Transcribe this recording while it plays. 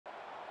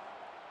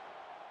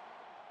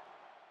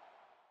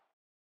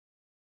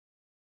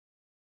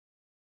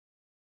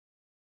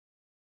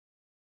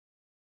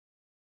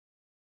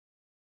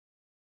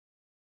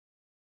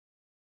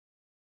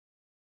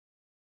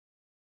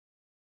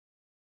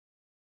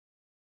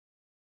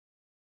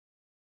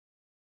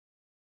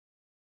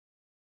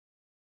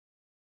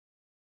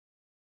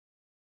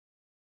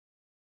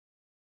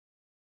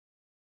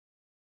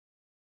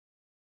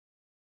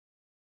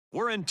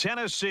We're in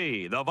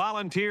Tennessee, the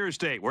Volunteer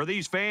State, where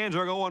these fans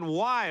are going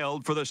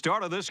wild for the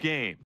start of this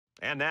game.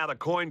 And now the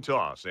coin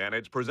toss, and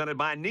it's presented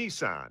by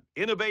Nissan.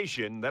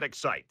 Innovation that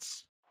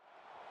excites.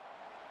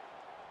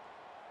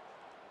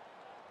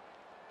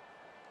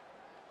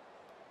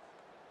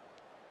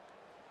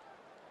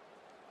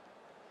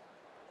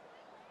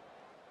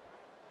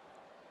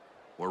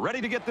 We're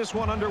ready to get this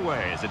one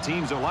underway as the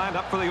teams are lined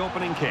up for the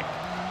opening kick.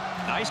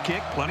 Nice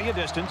kick, plenty of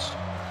distance.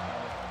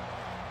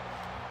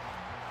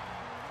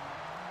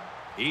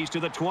 He's to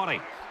the 20.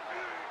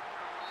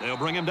 They'll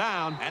bring him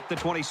down at the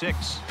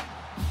 26.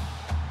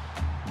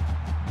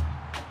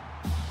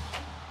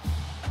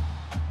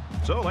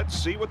 So let's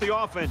see what the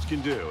offense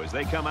can do as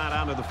they come out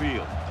onto the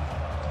field.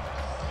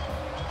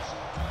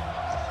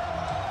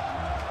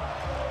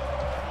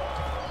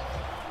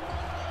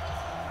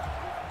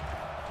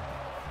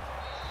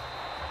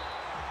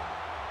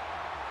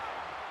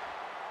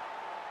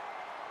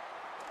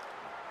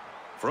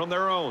 From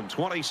their own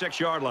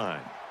 26-yard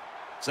line.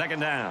 Second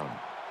down.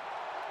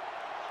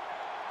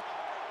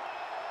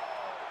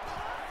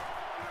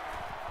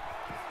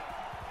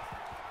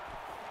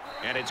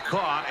 And it's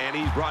caught, and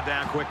he's brought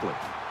down quickly.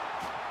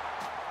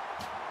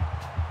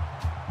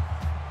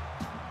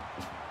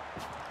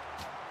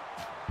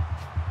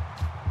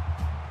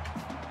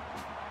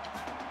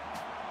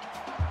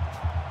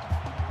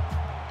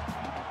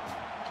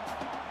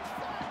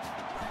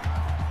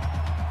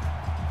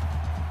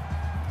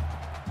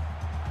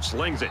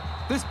 Slings it.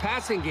 This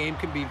passing game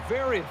can be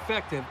very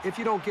effective if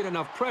you don't get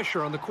enough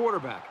pressure on the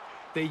quarterback.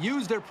 They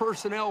use their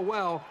personnel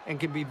well and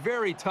can be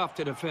very tough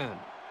to defend.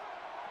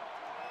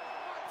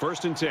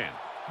 First and 10.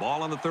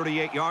 Ball on the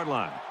 38-yard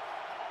line.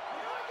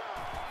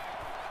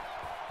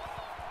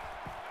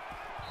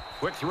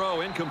 Quick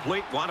throw,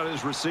 incomplete, wanted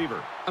his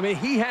receiver. I mean,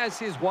 he has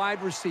his wide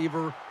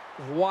receiver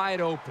wide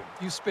open.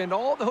 You spend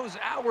all those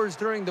hours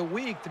during the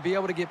week to be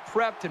able to get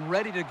prepped and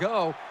ready to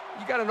go.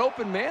 You got an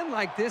open man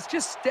like this,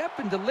 just step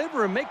and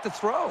deliver and make the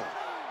throw.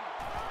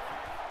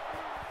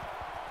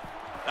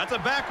 That's a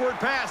backward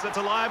pass. That's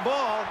a live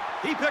ball.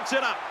 He picks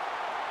it up.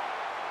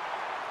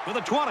 To the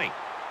 20.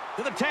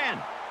 To the 10.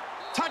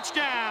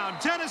 Touchdown,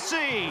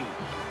 Tennessee!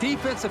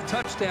 Defensive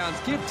touchdowns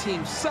give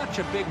teams such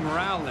a big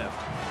morale lift.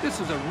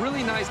 This was a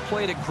really nice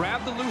play to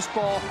grab the loose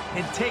ball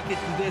and take it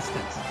the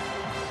distance.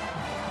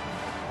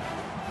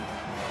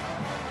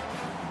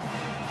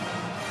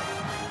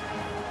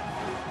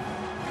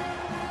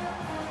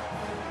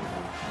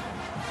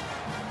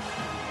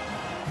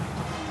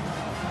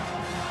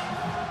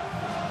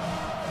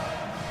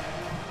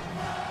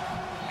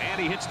 And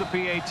he hits the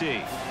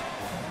PAT.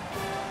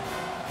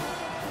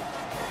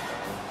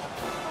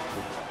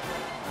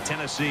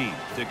 Tennessee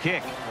to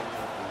kick.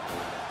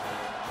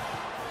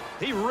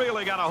 He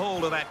really got a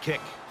hold of that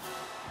kick.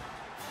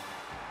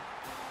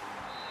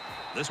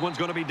 This one's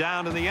going to be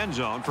down in the end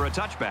zone for a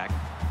touchback.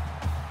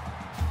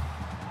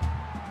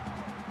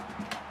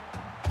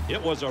 It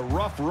was a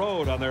rough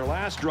road on their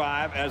last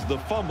drive as the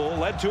fumble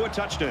led to a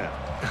touchdown.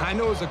 I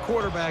know as a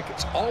quarterback,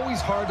 it's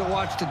always hard to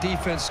watch the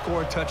defense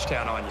score a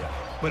touchdown on you,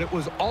 but it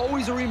was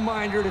always a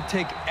reminder to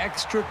take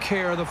extra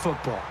care of the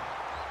football.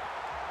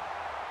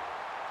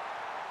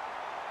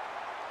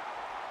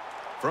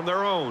 From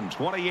their own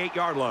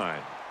 28-yard line,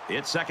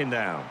 it's second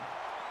down.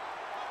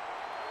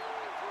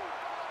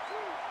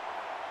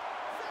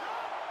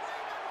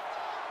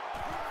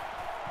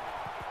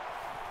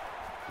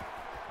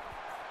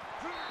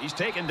 He's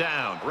taken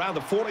down around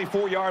the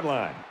 44-yard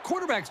line.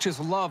 Quarterbacks just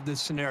love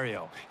this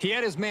scenario. He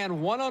had his man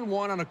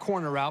one-on-one on a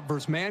corner route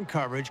versus man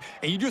coverage,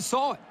 and you just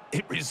saw it.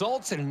 It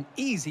results in an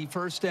easy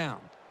first down.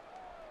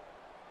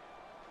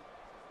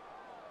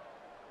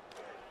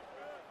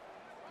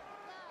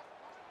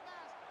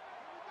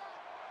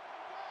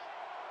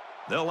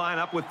 They'll line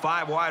up with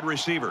 5 wide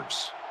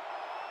receivers.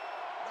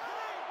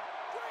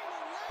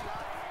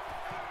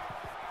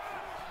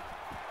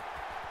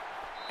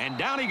 And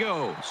down he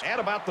goes at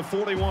about the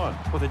 41.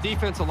 Well, the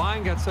defensive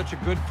line got such a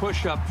good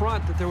push up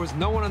front that there was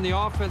no one on the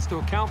offense to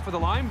account for the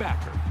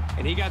linebacker.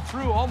 And he got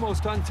through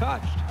almost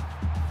untouched.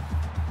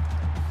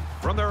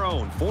 From their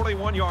own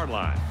 41-yard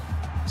line,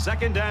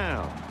 second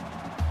down.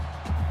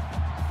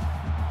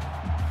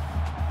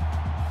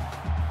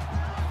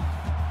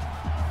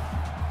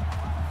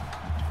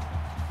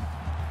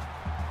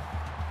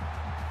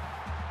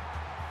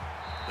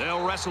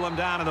 They'll wrestle him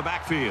down in the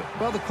backfield.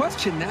 Well, the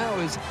question now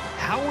is,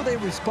 how will they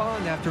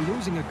respond after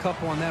losing a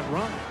couple on that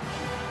run?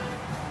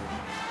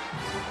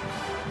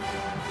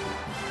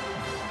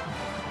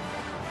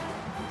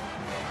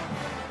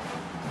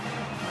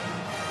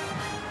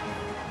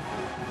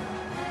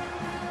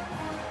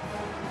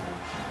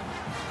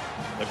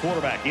 The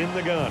quarterback in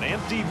the gun,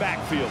 empty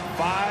backfield,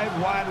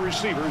 5 wide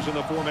receivers in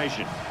the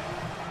formation.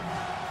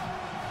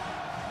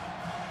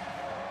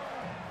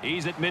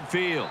 He's at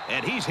midfield,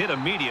 and he's hit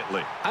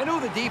immediately. I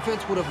know the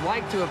defense would have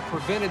liked to have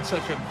prevented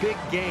such a big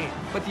gain,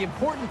 but the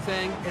important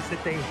thing is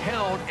that they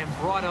held and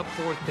brought up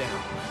fourth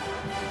down.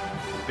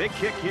 Big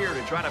kick here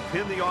to try to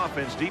pin the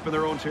offense deep in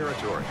their own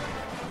territory.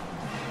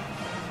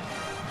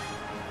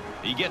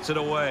 He gets it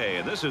away,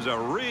 and this is a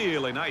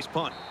really nice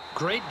punt.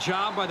 Great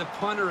job by the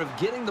punter of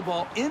getting the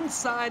ball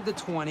inside the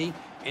 20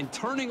 and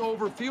turning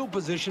over field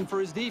position for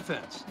his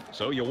defense.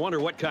 So you wonder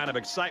what kind of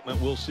excitement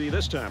we'll see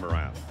this time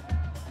around.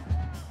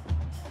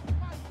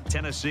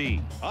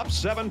 Tennessee up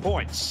 7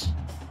 points.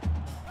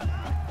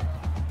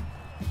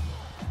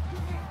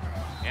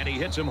 And he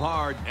hits him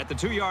hard at the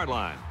 2-yard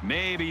line.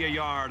 Maybe a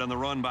yard on the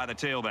run by the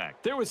tailback.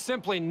 There was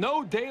simply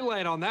no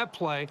daylight on that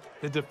play.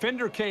 The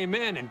defender came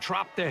in and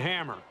dropped the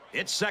hammer.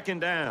 It's 2nd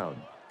down.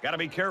 Got to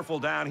be careful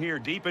down here,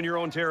 deep in your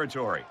own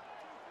territory.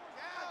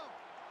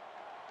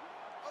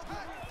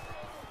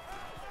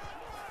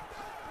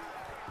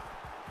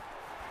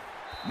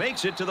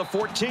 Makes it to the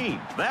 14.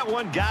 That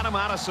one got him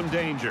out of some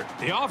danger.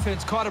 The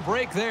offense caught a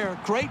break there.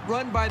 Great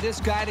run by this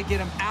guy to get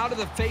him out of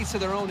the face of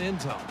their own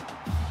end zone.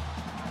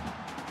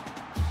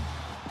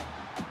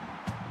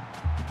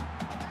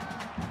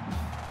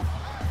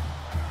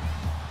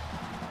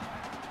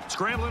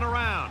 Scrambling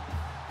around.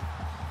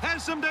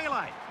 Has some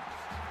daylight.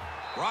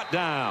 Brought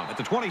down at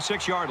the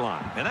 26-yard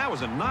line. And that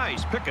was a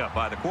nice pickup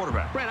by the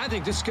quarterback. Brent, I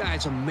think this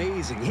guy's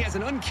amazing. He has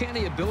an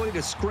uncanny ability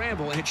to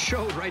scramble, and it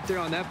showed right there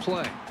on that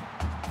play.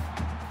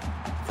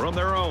 From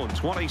their own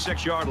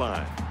 26-yard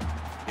line.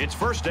 It's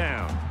 1st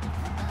down.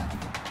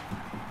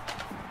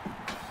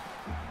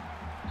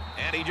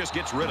 And he just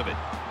gets rid of it.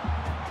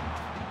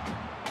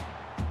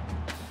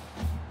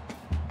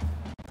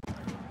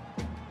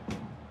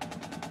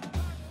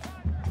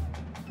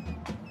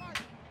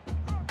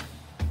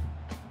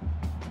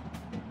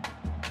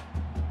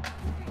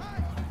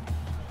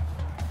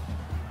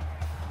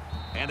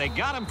 And they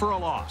got him for a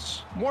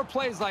loss. More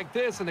plays like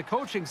this, and the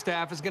coaching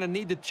staff is going to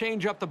need to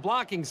change up the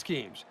blocking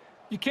schemes.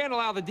 You can't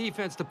allow the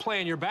defense to play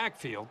in your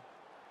backfield.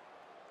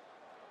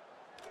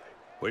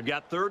 We've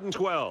got 3rd and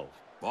 12.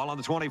 Ball on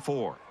the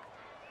 24.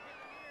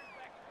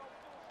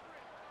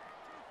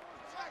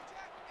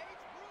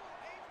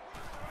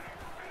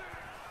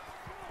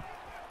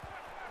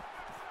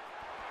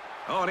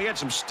 Oh, and he had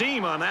some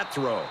steam on that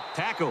throw.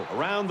 Tackle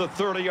around the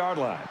 30-yard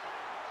line.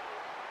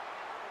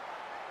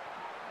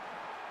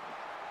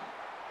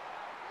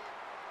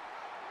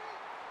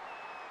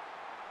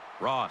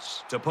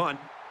 Ross to punt.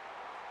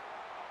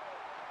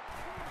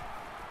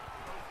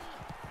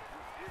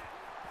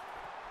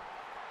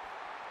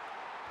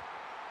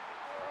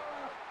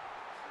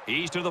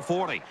 He's to the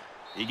 40.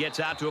 He gets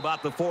out to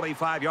about the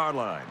 45-yard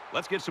line.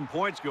 Let's get some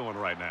points going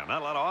right now.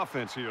 Not a lot of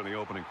offense here in the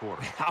opening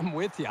quarter. I'm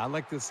with you. I'd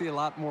like to see a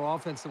lot more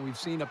offense than we've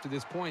seen up to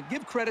this point.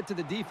 Give credit to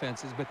the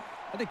defenses, but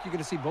I think you're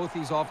going to see both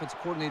these offensive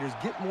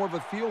coordinators get more of a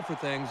feel for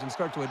things and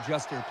start to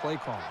adjust their play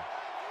calling.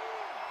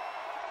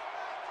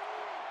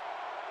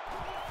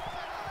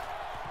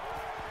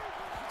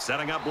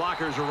 Setting up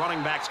blockers or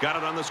running backs. Got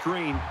it on the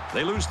screen.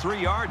 They lose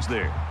 3 yards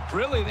there.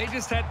 Really, they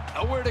just had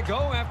nowhere to go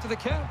after the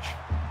catch.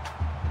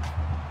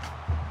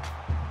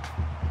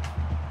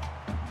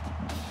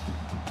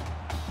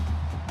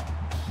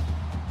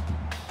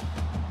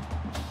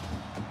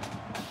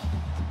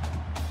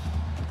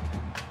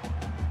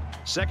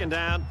 Second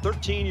down,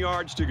 13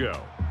 yards to go.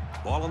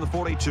 Ball on the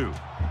 42.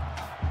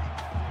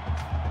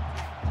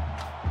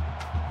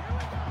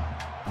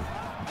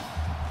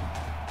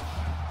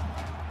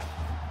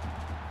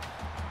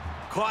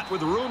 Caught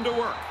with room to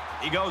work.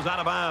 He goes out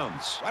of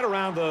bounds right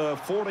around the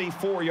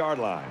 44-yard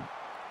line.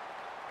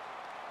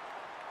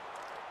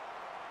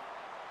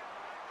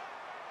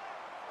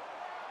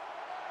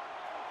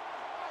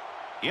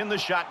 In the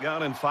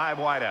shotgun and 5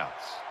 wideouts.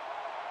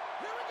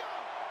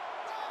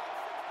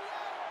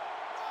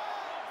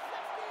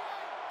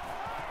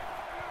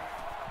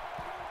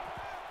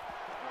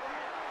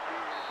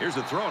 Here's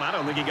the throw, and I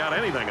don't think he got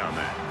anything on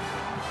that.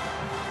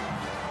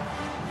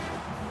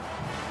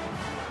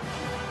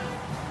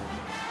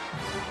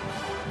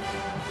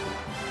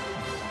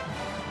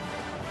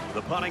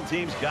 The punting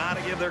team's got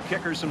to give their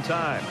kickers some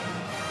time.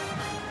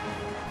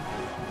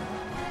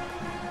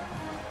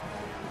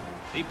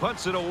 He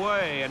puts it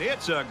away, and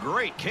it's a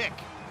great kick.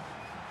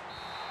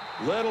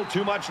 Little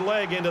too much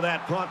leg into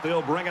that punt.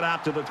 They'll bring it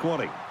out to the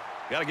 20.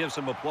 Got to give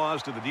some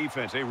applause to the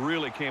defense. They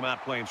really came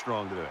out playing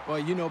strong today. Well,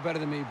 you know better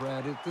than me,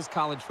 Brad. This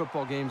college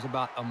football game is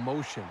about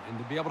emotion. And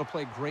to be able to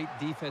play great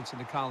defense in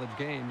the college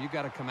game, you've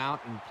got to come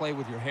out and play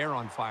with your hair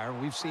on fire.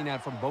 We've seen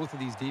that from both of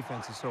these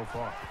defenses so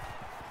far.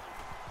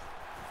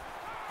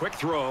 Quick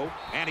throw,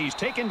 and he's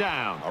taken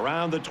down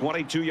around the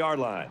 22-yard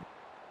line.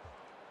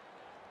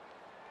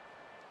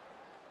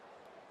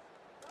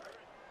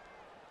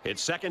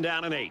 It's 2nd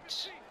down and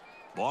 8.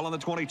 Ball on the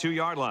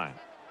 22-yard line.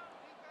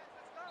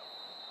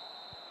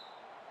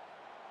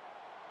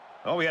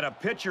 Oh, we had a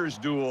pitcher's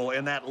duel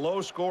in that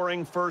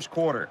low-scoring first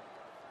quarter.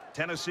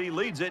 Tennessee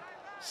leads it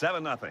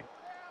 7-0.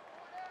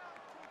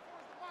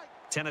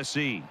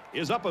 Tennessee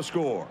is up a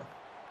score.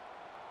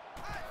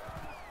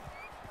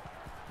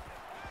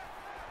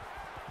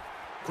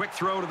 Quick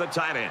throw to the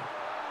tight end.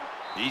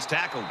 He's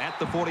tackled at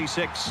the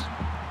 46.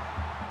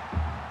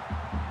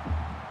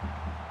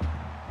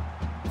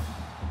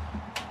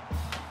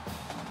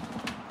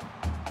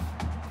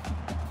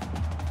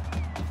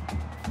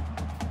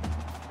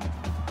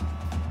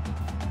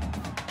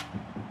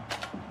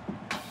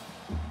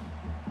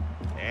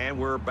 And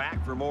we're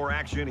back for more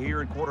action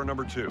here in quarter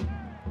number 2.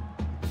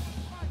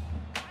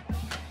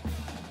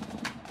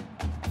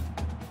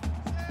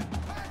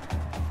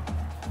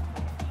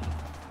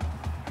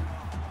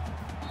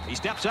 He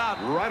steps out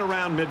right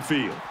around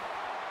midfield.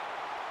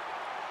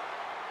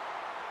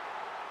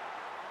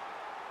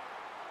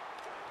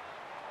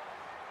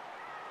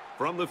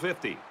 From the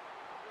 50.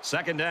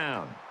 Second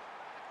down.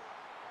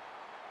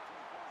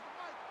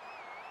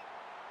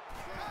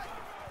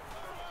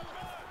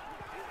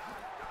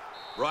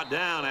 Brought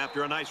down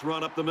after a nice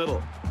run up the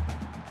middle.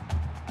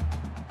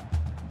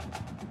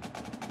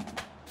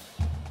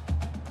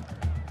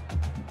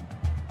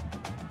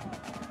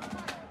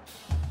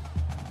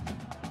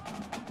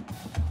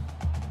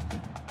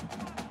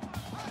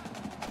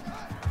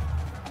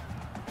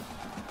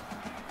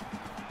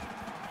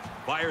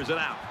 Fires it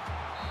out.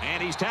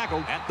 And he's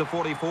tackled at the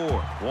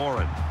 44.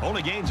 Warren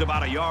only gains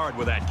about a yard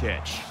with that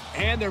catch.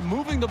 And they're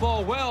moving the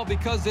ball well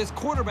because this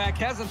quarterback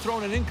hasn't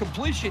thrown an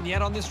incompletion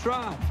yet on this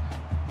drive.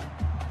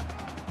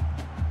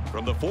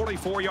 From the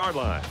 44-yard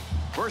line.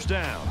 First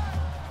down.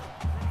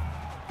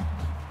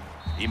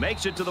 He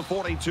makes it to the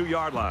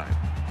 42-yard line.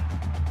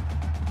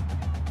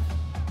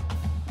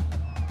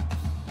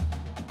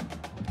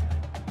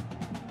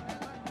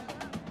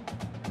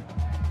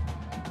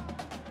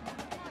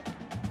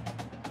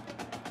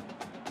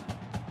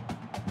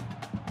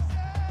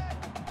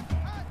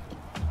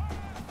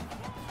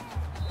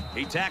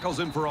 He tackles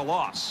him for a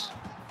loss.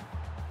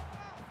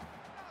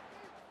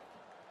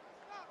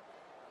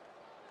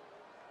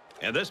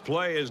 And this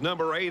play is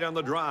number 8 on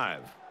the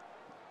drive.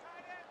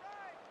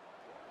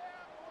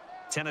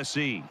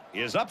 Tennessee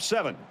is up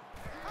 7.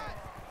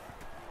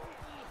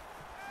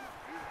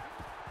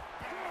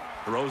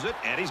 Throws it,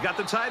 and he's got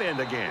the tight end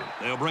again.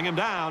 They'll bring him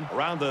down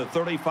around the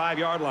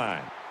 35-yard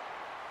line.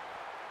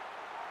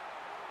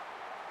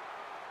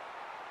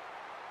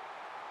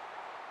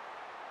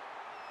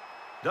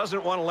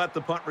 Doesn't want to let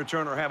the punt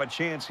returner have a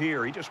chance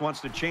here. He just wants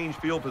to change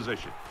field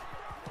position.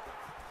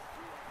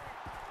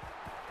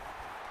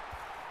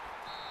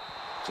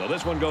 So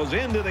this one goes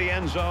into the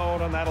end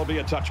zone, and that'll be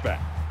a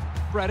touchback.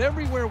 Brett,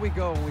 everywhere we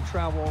go when we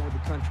travel over the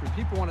country,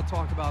 people want to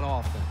talk about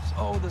offense.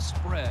 Oh, the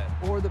spread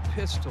or the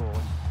pistol,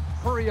 and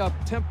hurry up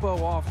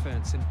tempo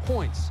offense and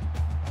points.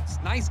 It's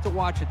nice to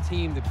watch a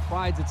team that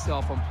prides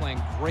itself on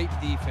playing great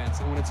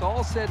defense. And when it's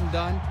all said and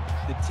done,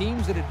 the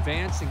teams that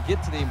advance and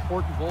get to the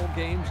important bowl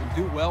games and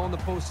do well in the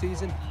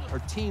postseason are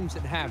teams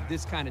that have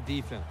this kind of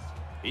defense.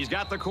 He's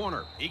got the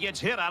corner. He gets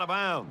hit out of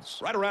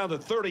bounds right around the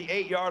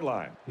 38-yard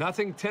line.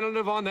 Nothing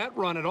tentative on that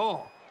run at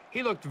all.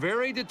 He looked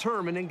very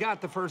determined and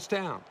got the first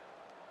down.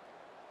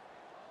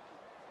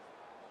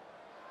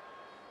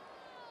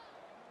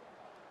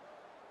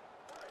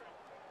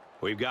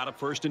 We've got a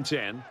 1st and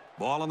 10.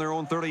 Ball on their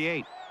own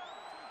 38.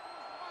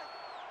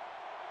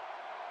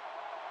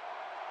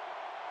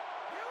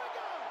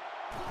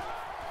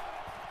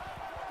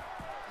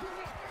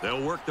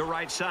 They'll work the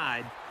right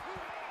side.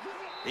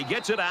 He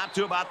gets it out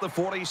to about the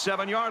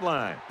 47-yard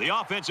line. The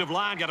offensive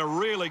line got a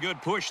really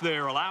good push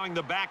there, allowing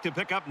the back to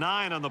pick up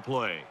 9 on the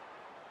play.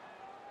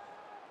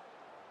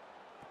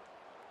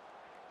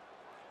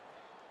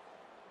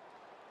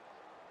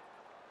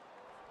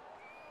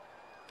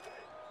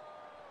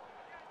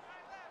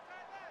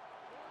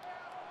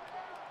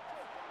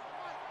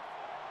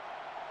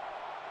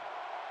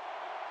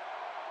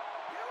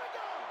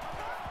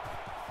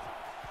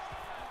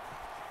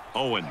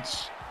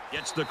 Owens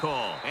gets the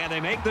call, and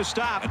they make the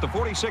stop at the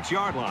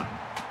 46-yard line.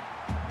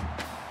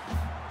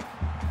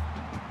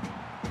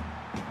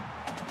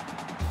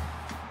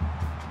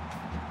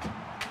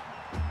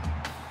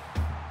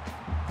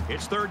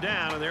 It's 3rd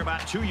down, and they're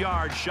about 2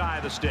 yards shy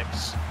of the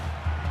sticks.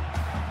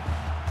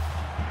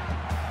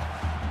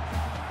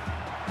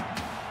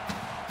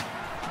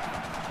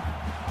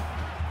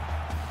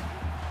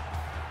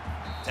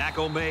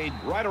 Tackle made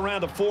right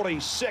around the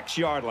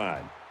 46-yard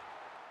line.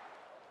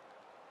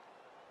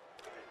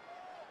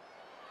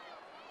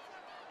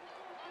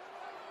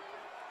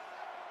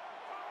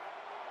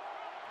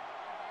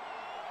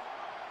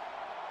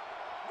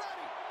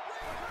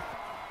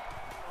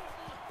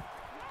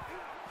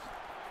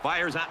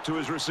 Fires out to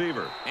his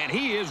receiver, and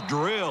he is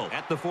drilled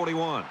at the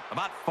 41.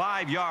 About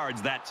 5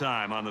 yards that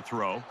time on the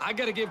throw. I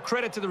got to give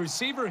credit to the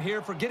receiver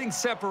here for getting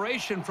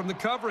separation from the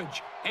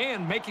coverage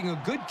and making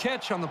a good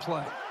catch on the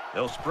play.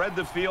 They'll spread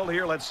the field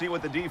here. Let's see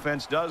what the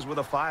defense does with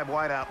a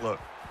 5-wide outlook.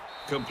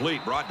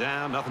 Complete, brought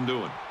down, nothing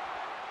doing.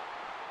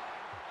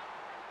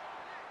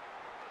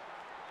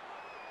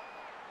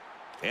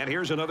 And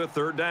here's another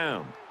 3rd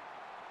down.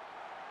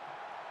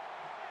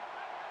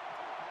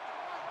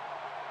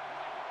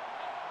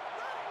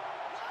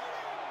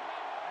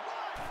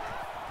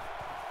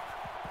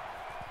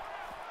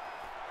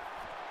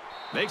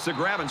 Makes the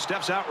grab and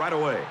steps out right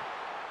away.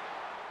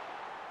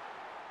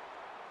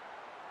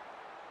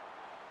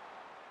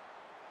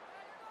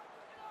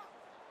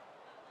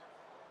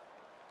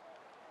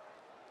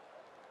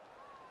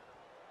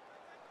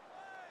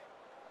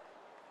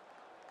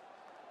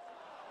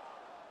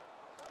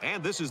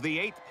 And this is the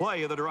 8th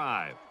play of the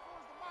drive.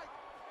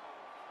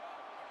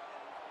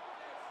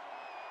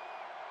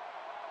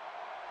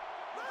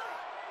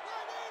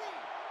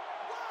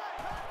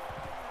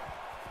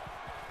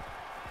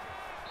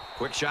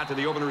 Quick shot to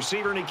the open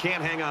receiver, and he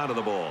can't hang on to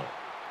the ball.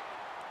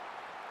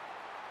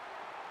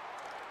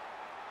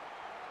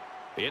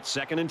 It's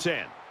 2nd and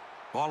 10.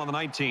 Ball on the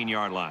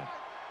 19-yard line.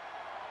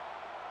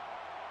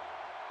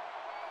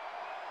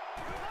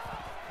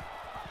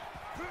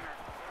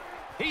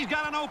 He's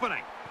got an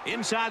opening.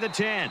 Inside the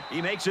 10.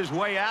 He makes his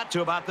way out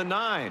to about the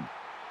 9.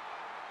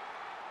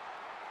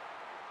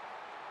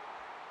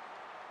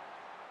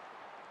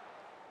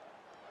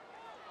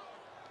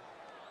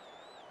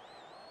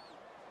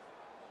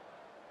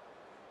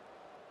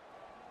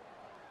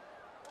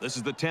 This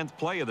is the 10th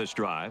play of this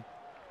drive.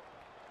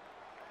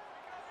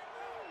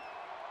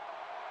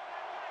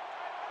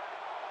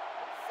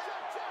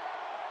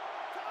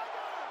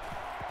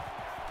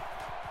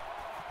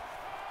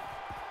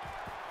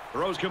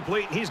 Throws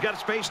complete. He's got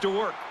space to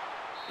work.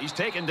 He's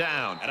taken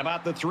down at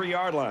about the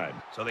 3-yard line.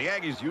 So the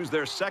Aggies use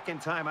their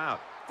 2nd timeout.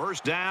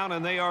 1st down,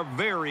 and they are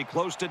very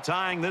close to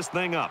tying this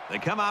thing up. They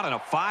come out in a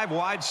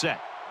 5-wide set.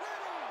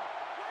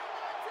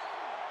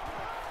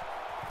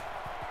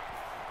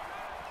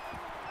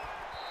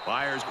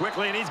 Fires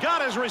quickly, and he's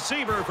got his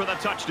receiver for the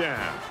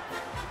touchdown.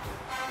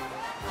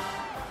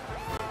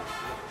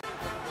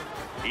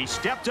 He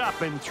stepped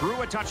up and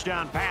threw a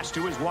touchdown pass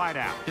to his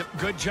wideout. Yep,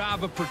 good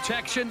job of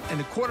protection, and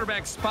the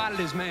quarterback spotted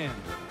his man.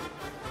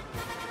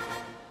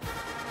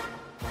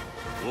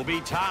 Will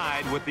be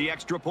tied with the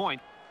extra point.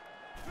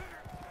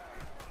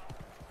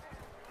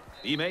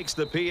 He makes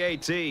the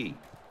PAT.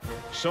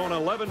 So an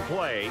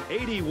 11-play,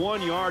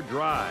 81-yard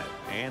drive,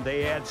 and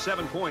they add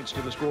 7 points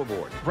to the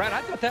scoreboard. Brad,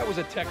 I thought that was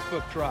a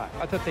textbook drive.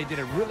 I thought they did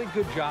a really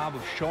good job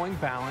of showing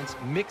balance,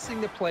 mixing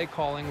the play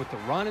calling with the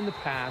run and the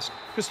pass.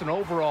 Just an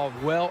overall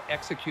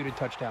well-executed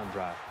touchdown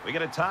drive. We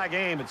get a tie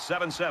game at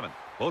 7-7.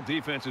 Both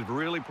defenses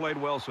really played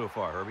well so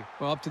far, Herbie.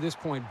 Well, up to this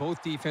point,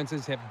 both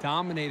defenses have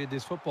dominated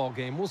this football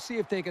game. We'll see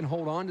if they can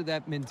hold on to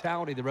that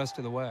mentality the rest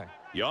of the way.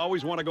 You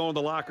always want to go in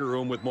the locker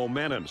room with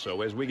momentum,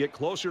 so as we get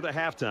closer to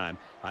halftime,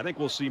 I think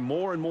we'll see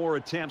more and more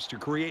attempts to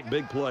create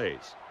big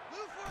plays.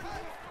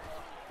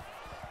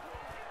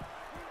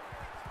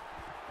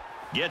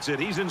 Gets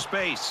it. He's in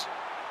space.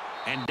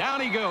 And down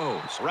he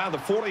goes around the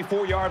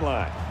 44-yard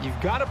line. You've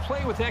got to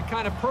play with that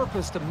kind of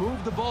purpose to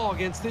move the ball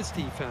against this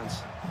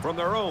defense. From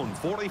their own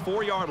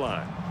 44-yard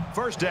line.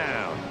 1st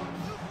down.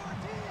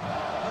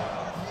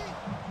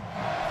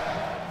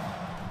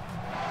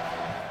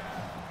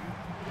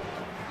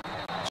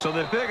 So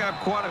they pick up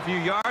quite a few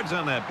yards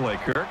on that play,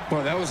 Kirk.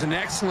 Well, that was an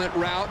excellent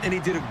route, and he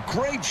did a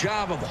great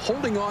job of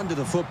holding on to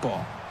the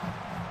football.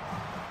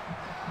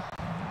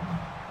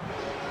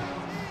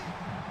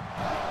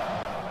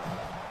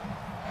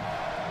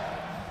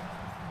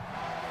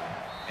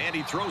 And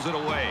he throws it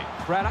away.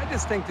 Brad, I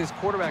just think this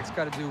quarterback's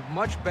got to do a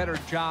much better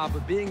job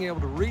of being able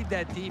to read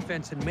that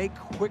defense and make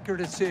quicker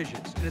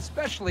decisions. And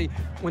especially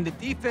when the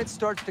defense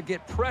starts to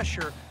get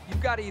pressure,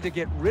 you've got to either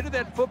get rid of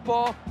that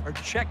football or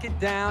check it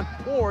down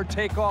or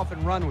take off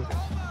and run with it.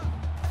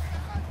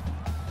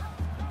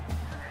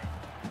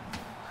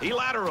 He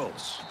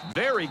laterals.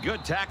 Very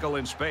good tackle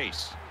in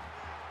space.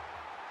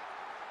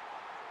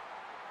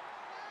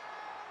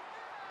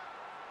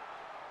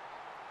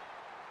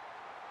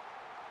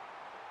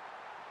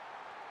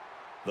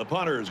 The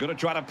punter is going to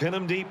try to pin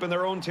them deep in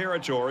their own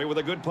territory with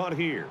a good punt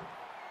here.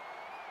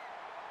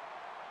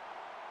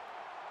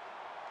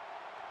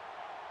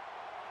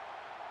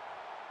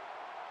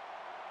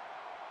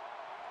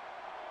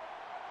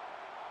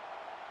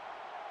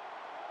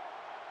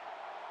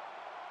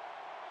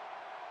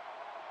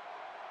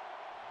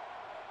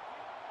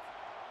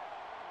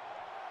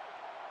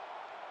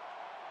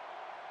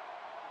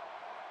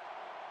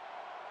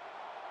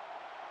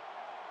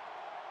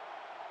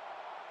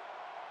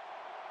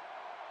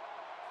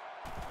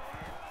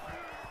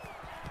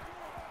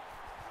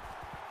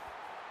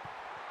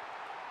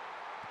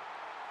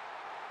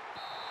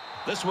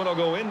 This one will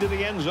go into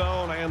the end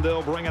zone, and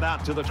they'll bring it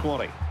out to the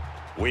 20.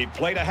 We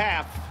played a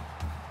half.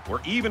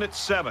 We're even at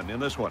 7 in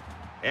this one.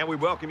 And we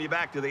welcome you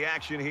back to the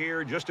action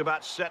here, just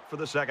about set for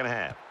the 2nd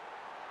half.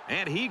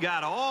 And he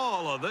got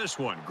all of this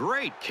one.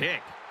 Great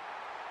kick.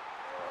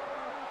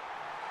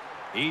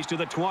 He's to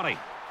the 20.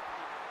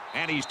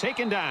 And he's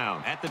taken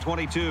down at the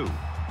 22.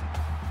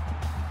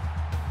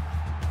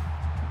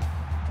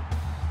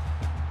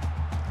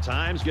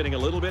 Time's getting a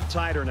little bit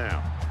tighter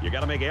now. You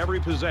got to make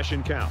every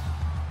possession count.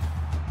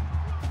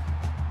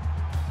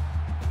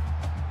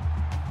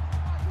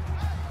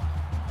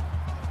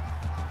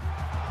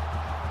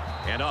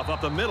 And off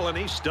up the middle, and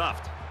he's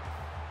stuffed.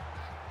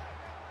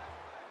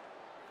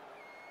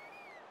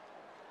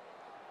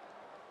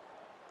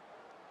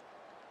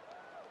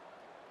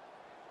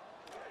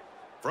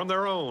 From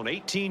their own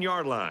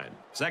 18-yard line,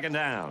 2nd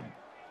down.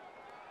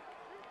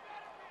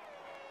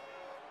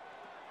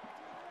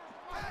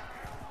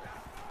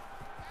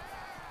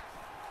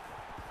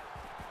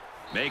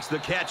 Makes the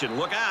catch, and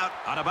look out,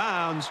 out of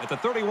bounds at the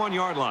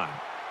 31-yard line.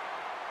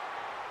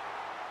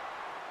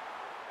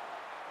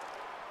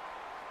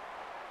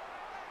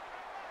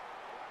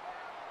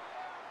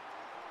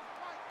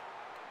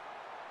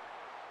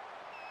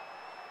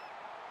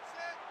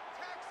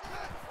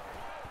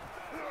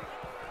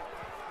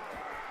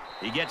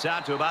 He gets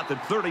out to about the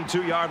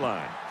 32-yard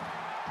line.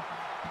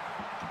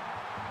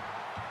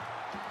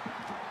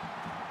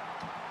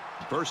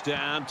 First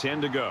down,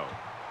 10 to go.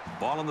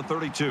 Ball on the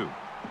 32.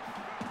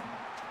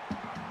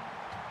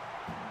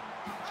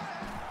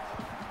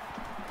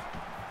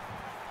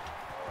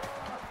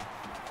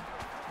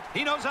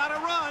 He knows how to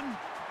run.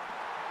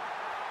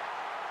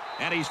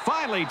 And he's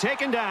finally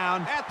taken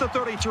down at the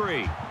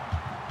 33.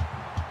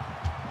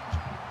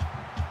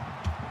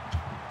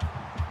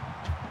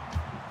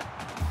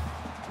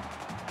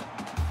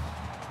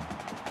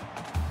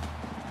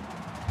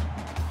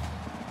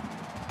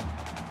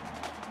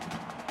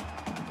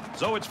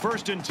 So it's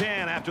 1st and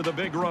 10 after the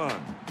big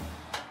run.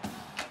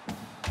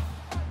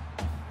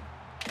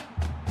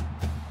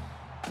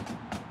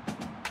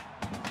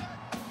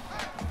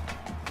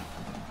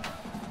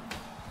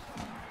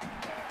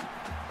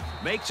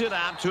 Makes it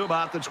out to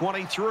about the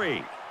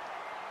 23.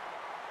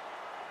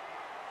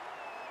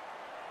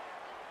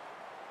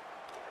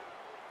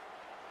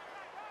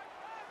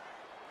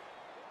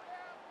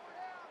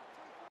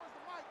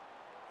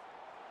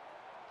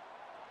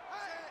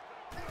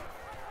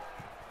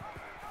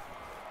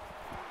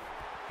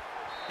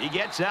 He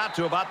gets out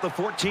to about the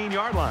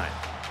 14-yard line.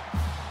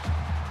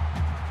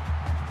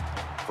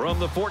 From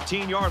the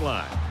 14-yard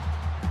line,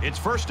 it's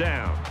first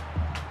down.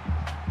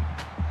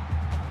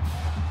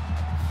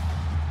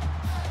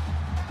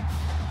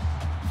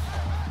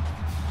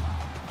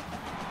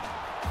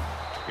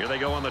 Here they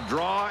go on the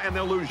draw, and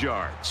they'll lose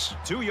yards.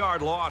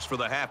 2-yard loss for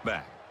the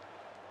halfback.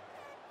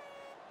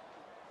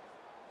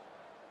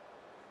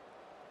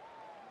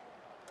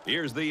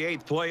 Here's the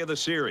 8th play of the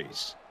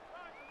series.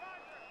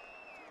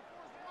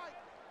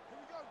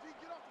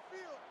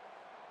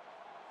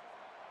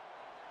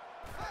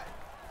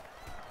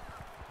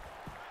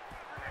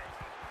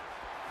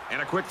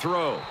 And a quick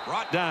throw.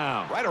 Brought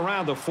down right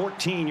around the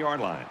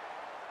 14-yard line.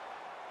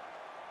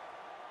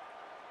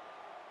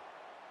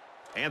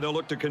 And they'll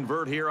look to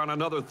convert here on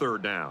another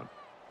 3rd down.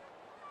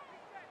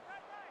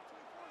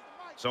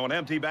 So an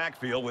empty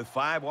backfield with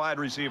 5 wide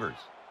receivers.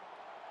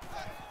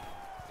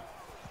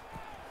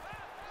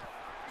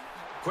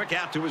 Quick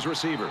out to his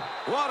receiver.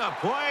 What a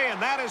play,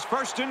 and that is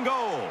 1st and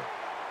goal.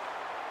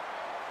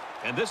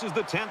 And this is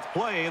the 10th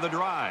play of the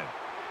drive.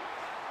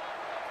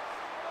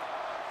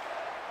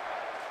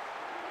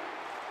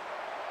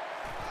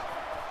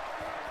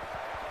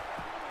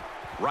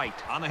 Right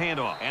on the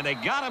handoff, and they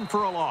got him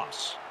for a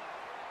loss.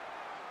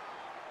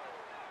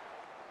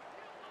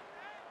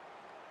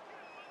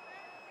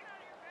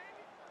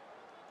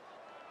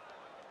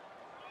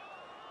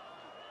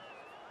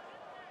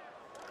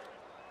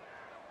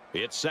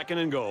 It's 2nd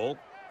and goal,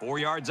 4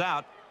 yards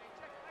out.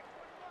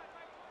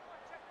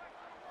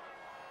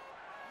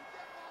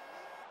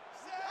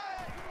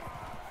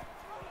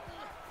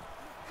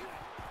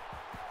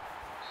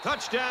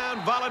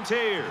 Touchdown,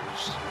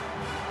 Volunteers.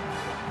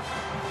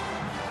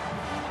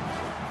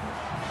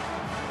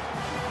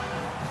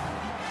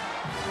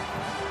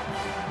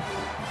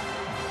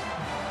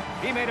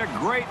 He made a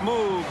great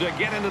move to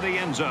get into the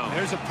end zone.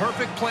 There's a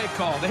perfect play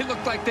call. They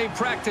look like they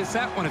practiced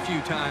that one a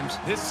few times.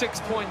 This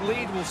 6-point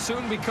lead will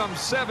soon become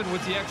 7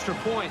 with the extra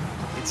point.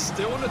 It's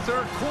still in the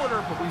 3rd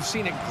quarter, but we've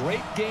seen a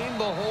great game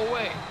the whole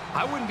way.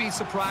 I wouldn't be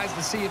surprised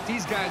to see if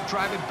these guys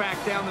drive it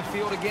back down the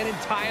field again and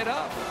tie it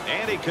up.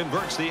 And he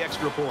converts the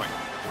extra point.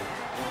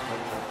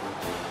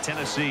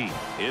 Tennessee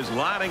is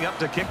lining up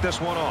to kick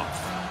this one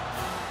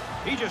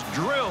off. He just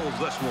drills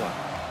this one.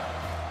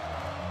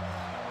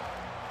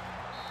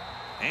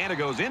 And it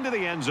goes into the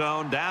end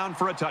zone, down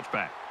for a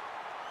touchback.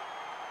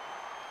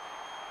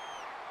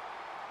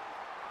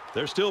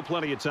 There's still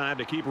plenty of time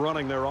to keep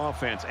running their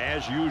offense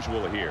as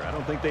usual here. I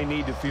don't think they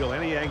need to feel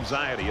any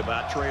anxiety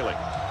about trailing.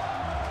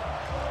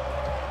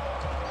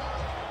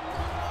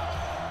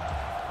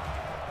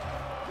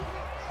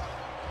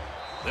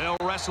 They'll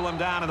wrestle him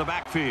down in the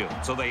backfield,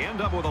 so they end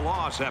up with a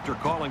loss after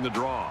calling the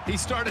draw. He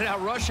started out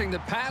rushing the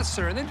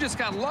passer and then just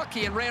got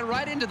lucky and ran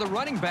right into the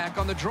running back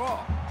on the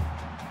draw.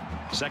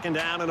 2nd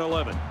down and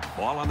 11.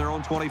 Ball on their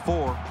own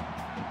 24.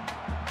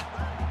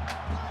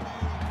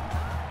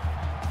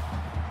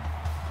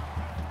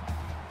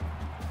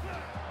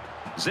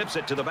 Zips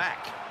it to the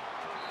back.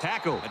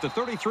 Tackle at the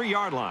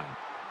 33-yard line.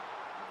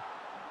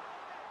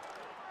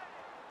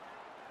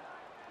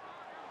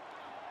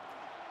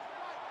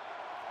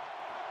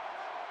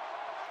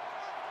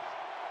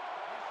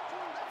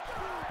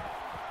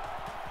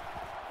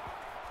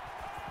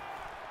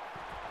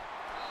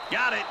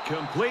 Got it.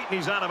 Complete, and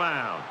he's out of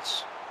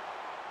bounds.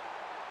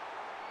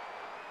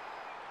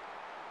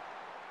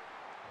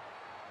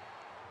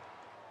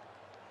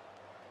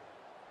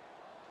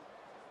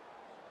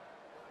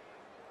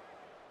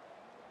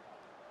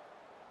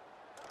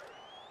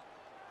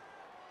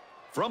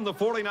 From the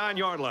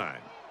 49-yard line.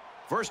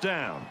 First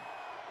down.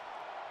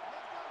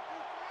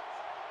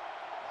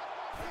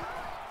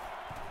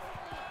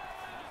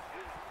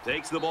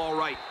 Takes the ball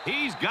right.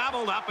 He's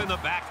gobbled up in the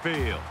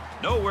backfield.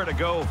 Nowhere to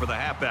go for the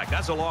halfback.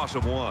 That's a loss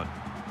of 1.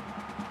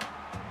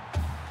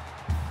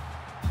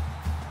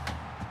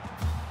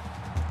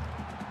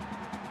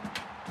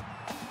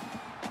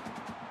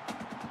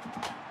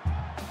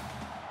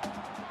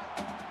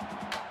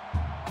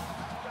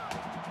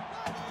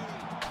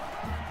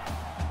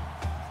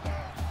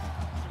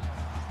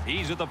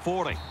 He's at the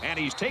 40, and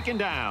he's taken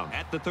down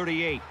at the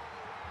 38.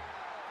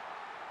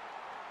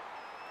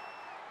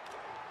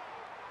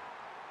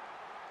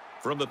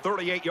 From the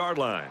 38-yard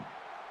line,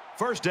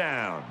 first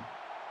down.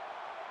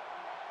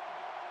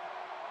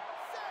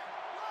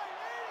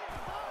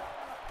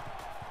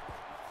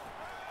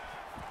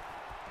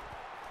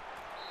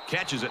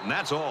 Catches it, and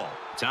that's all.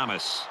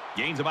 Thomas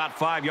gains about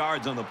 5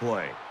 yards on the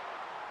play.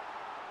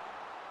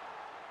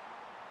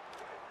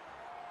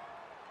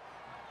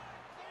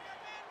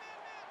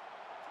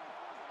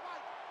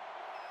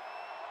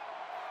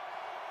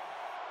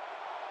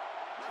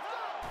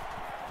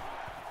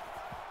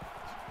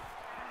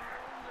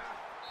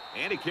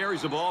 And he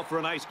carries the ball for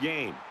a nice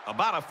gain.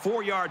 About a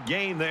 4-yard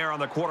gain there on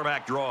the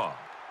quarterback draw.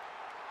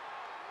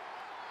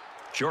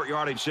 Short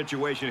yardage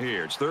situation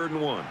here. It's 3rd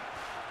and 1.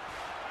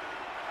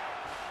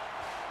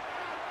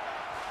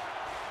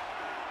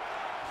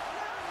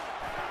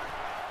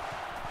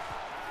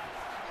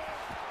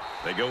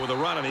 They go with a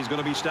run, and he's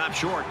going to be stopped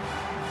short.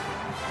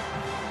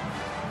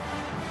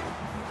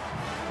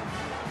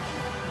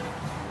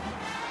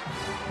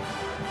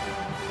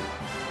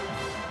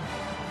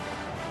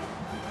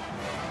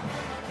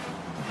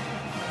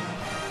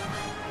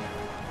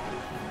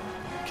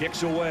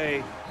 Kicks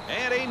away,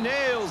 and he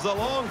nails the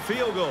long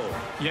field goal.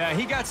 Yeah,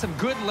 he got some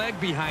good leg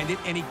behind it,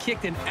 and he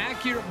kicked an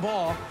accurate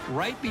ball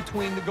right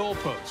between the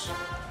goalposts.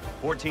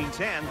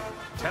 14-10,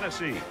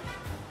 Tennessee.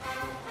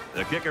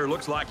 The kicker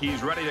looks like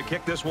he's ready to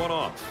kick this one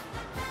off.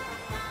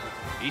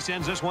 He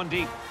sends this one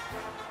deep.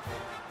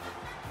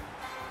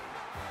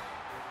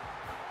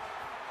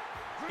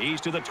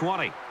 He's to the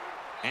 20.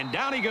 And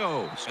down he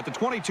goes at the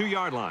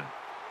 22-yard line.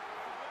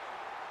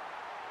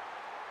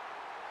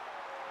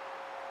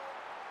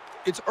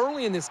 It's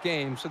early in this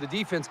game, so the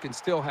defense can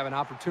still have an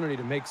opportunity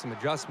to make some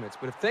adjustments.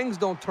 But if things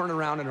don't turn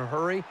around in a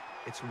hurry,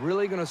 it's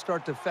really going to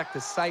start to affect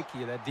the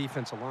psyche of that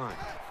defensive line.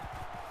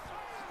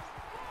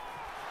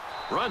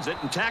 Runs it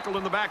and tackled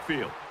in the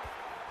backfield.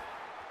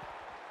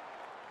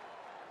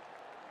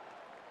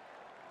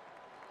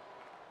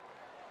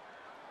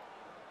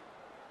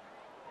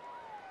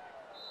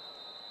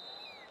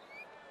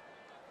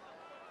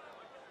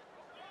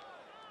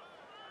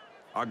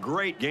 A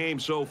great game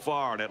so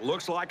far, and it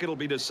looks like it'll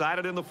be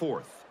decided in the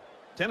 4th.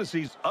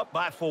 Tennessee's up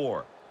by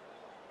 4.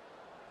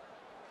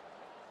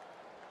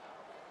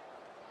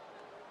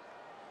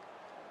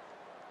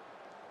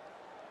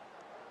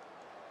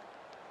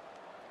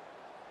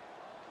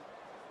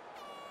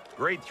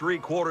 Great 3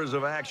 quarters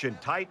of action,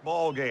 tight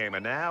ball game,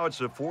 and now it's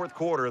the 4th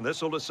quarter, and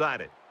this will decide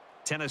it.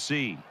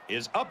 Tennessee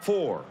is up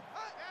 4.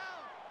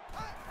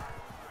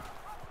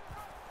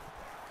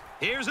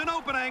 Here's an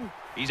opening.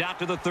 He's out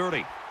to the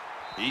 30.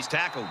 He's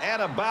tackled at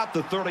about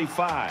the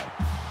 35.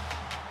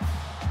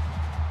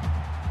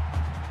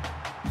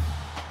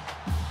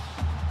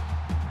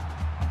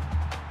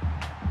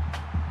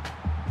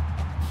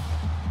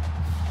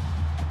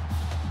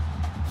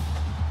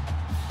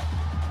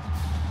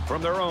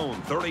 From their own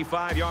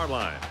 35-yard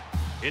line,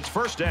 it's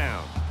first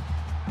down.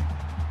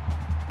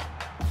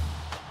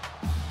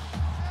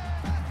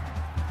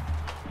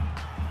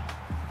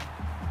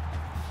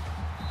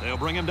 They'll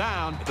bring him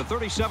down at the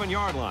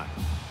 37-yard line.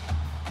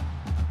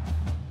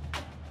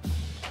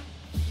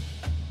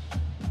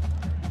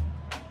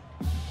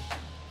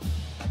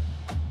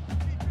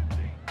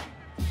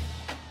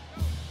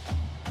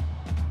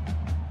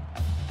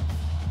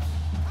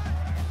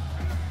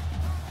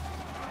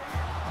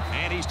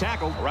 He's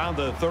tackled around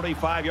the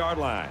 35-yard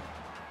line.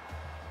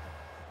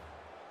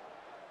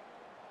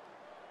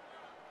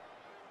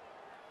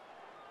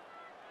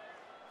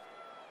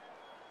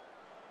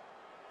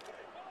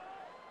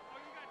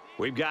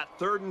 We've got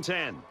 3rd and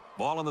 10.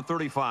 Ball on the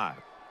 35.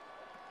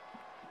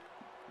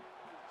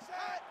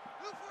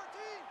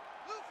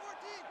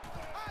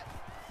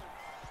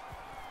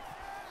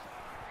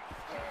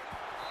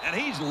 And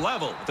he's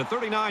level at the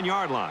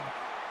 39-yard line.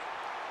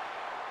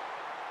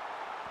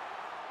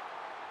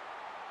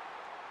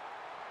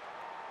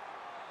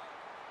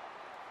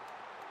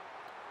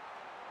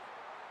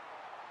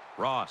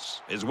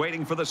 Ross is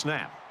waiting for the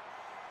snap.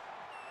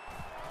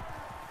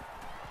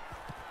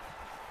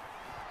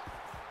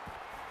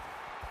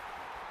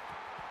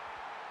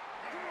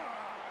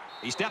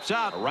 He steps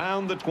out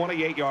around the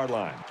 28-yard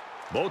line.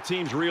 Both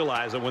teams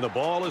realize that when the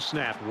ball is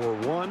snapped, we're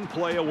one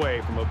play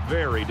away from a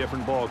very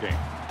different ball game.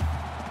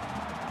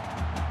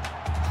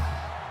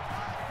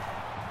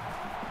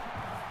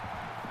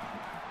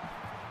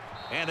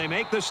 And they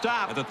make the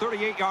stop at the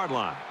 38-yard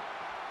line.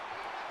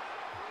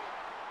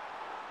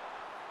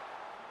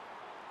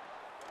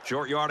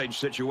 Short yardage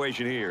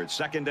situation here. It's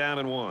 2nd down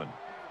and 1.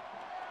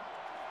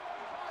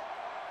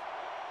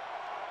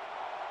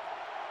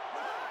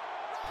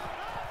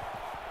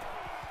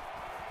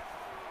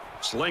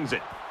 Slings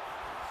it.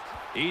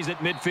 He's at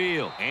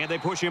midfield, and they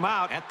push him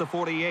out at the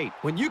 48.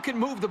 When you can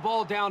move the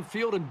ball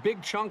downfield in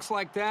big chunks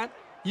like that,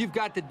 you've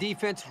got the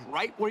defense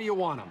right where you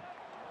want them.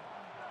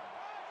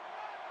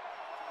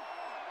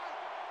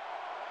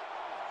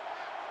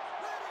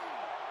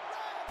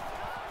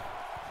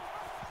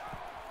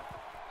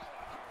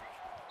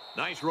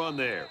 Nice run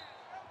there.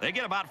 They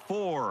get about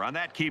 4 on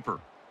that keeper.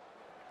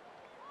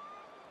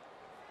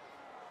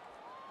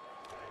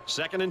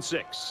 2nd and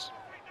 6.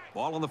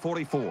 Ball on the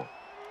 44.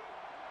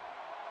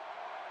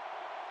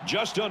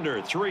 Just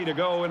under 3 to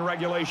go in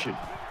regulation.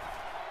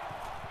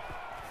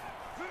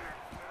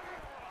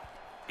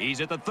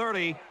 He's at the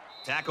 30.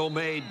 Tackle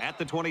made at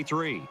the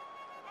 23.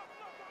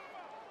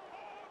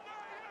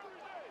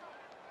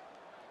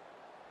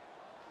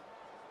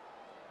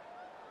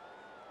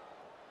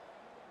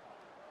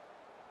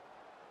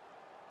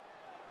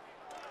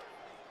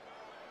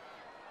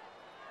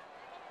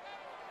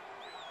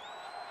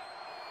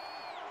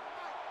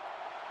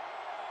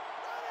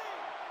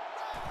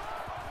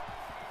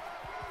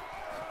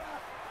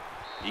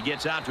 He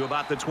gets out to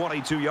about the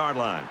 22-yard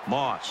line.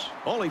 Moss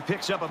only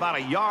picks up about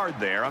a yard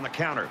there on the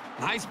counter.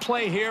 Nice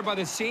play here by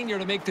the senior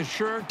to make the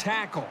sure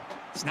tackle.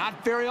 It's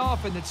not very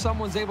often that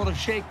someone's able to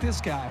shake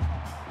this guy.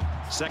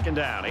 2nd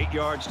down, 8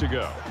 yards to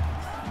go.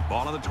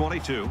 Ball on the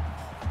 22.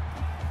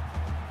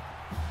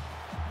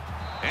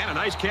 And a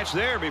nice catch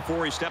there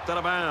before he stepped out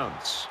of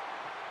bounds.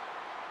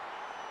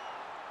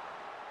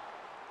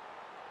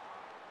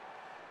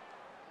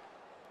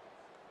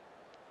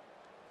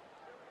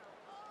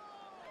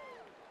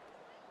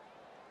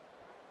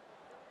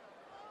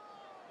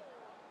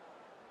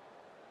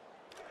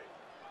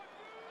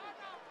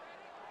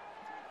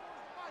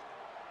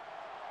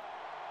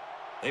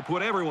 They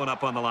put everyone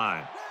up on the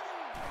line.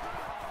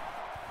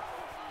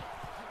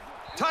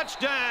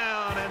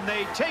 Touchdown, and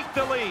they take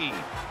the lead.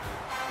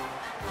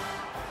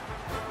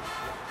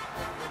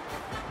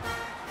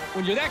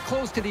 When you're that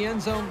close to the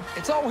end zone,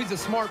 it's always a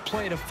smart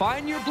play to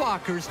find your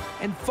blockers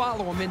and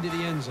follow them into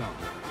the end zone.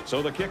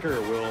 So the kicker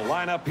will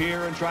line up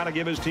here and try to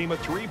give his team a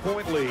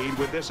 3-point lead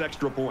with this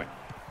extra point.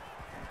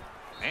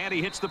 And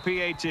he hits the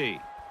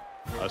PAT.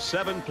 A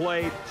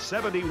 7-play,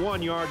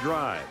 71-yard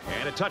drive,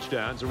 and a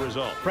touchdown's a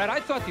result. Brad, I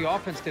thought the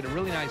offense did a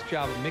really nice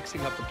job of mixing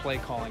up the play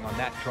calling on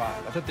that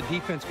drive. I thought the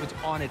defense was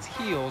on its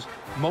heels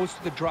most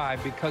of the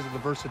drive because of the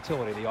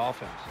versatility of the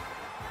offense.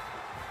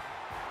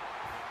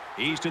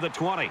 He's to the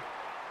 20.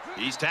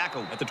 He's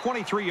tackled at the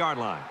 23-yard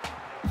line.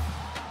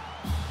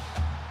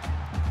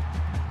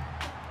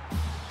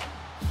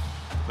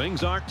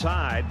 Things aren't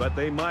tied, but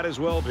they might as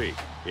well be.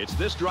 It's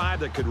this drive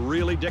that could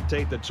really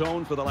dictate the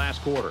tone for the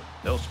last quarter.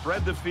 They'll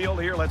spread the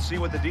field here. Let's see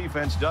what the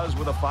defense does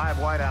with a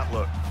 5-wide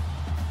outlook.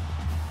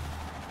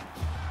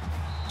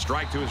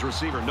 Strike to his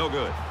receiver, no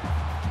good.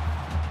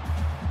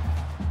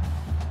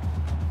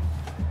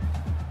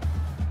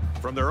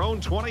 From their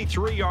own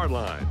 23-yard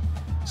line,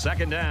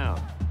 2nd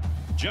down.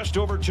 Just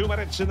over 2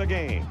 minutes in the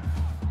game.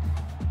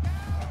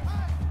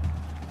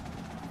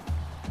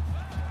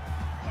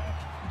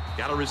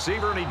 Got a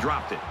receiver, and he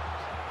dropped it.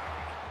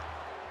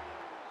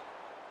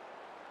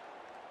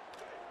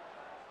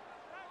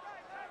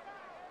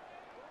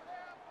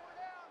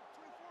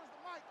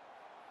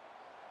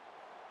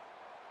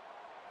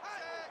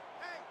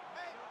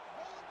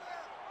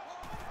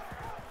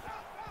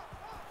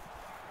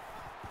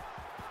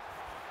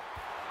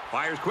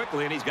 Fires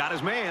quickly, and he's got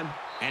his man.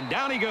 And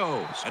down he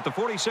goes at the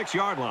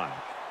 46-yard line.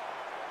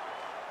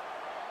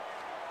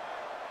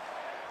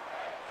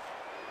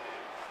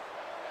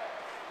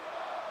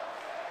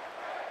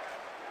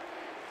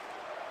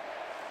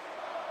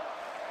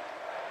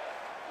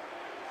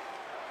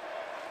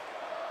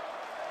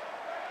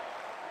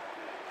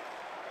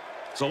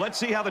 So let's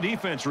see how the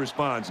defense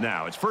responds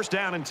now. It's 1st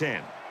down and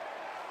 10.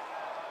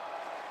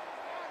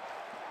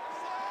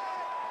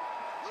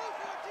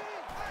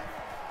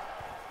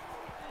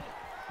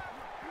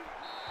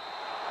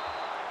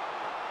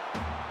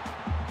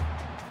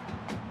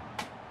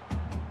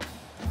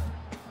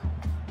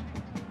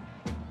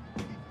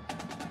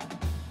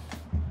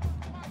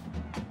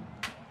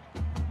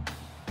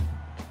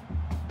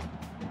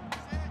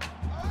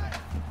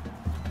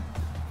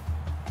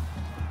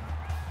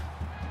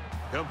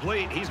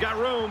 Complete. He's got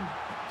room.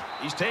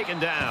 He's taken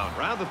down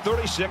around the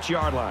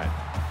 36-yard line.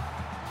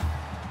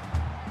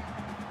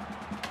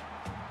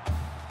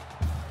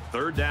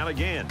 3rd down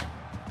again.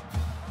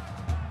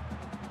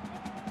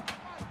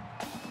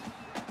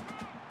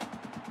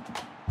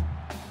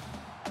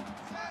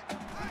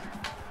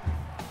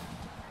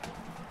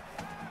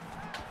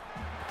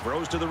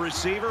 Throws to the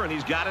receiver, and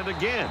he's got it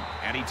again.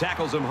 And he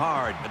tackles him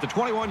hard at the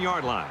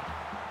 21-yard line.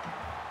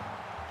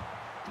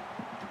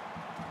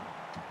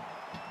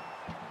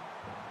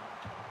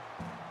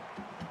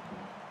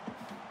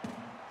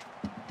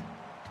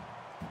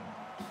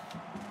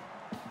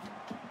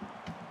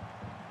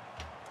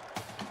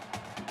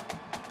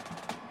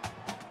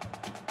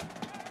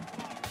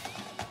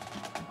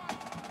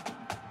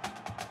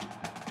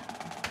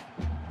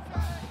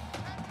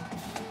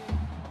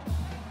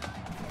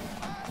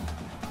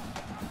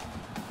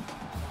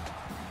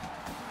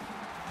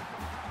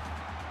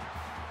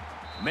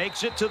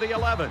 Makes it to the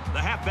 11. The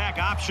halfback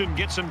option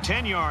gets him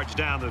 10 yards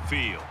down the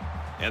field.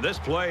 And this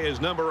play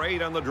is number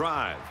 8 on the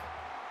drive.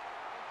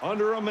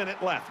 Under a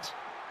minute left.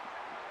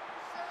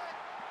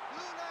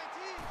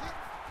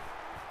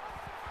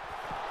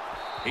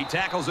 He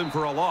tackles him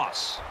for a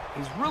loss.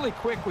 He's really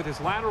quick with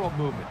his lateral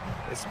movement,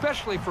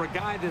 especially for a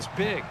guy this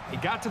big. He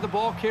got to the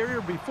ball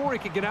carrier before he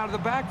could get out of the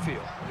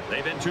backfield.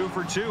 They've been 2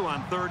 for 2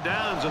 on third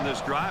downs in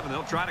this drive, and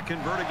they'll try to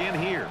convert again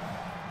here.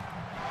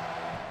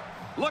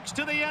 Looks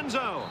to the end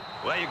zone.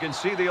 Well, you can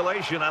see the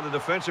elation on the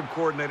defensive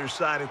coordinator's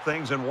side of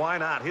things, and why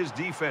not? His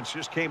defense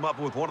just came up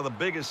with one of the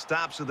biggest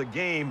stops of the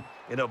game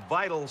in a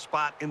vital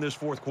spot in this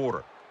fourth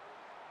quarter.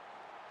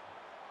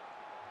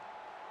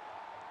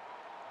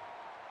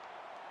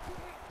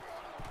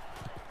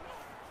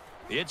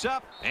 It's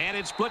up, and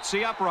it splits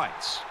the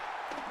uprights.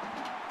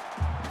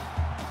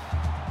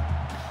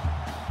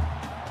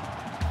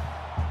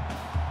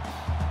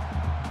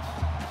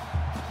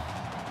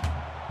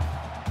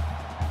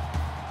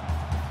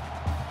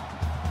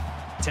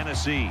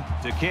 Tennessee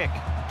to kick.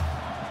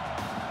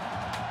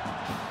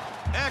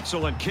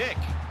 Excellent kick.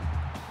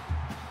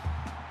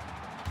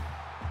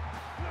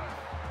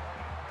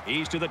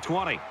 He's to the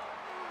 20.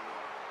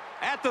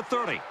 At the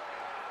 30.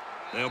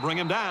 They'll bring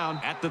him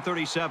down at the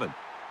 37.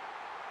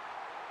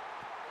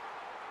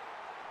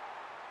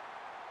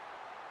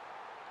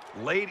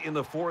 Late in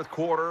the fourth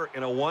quarter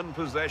in a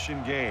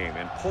one-possession game,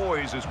 and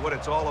poise is what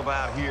it's all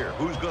about here.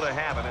 Who's going to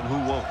have it and who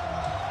won't?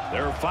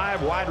 There are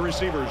 5 wide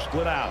receivers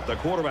split out. The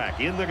quarterback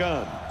in the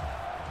gun.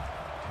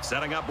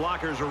 Setting up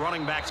blockers or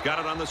running backs. Got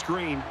it on the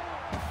screen.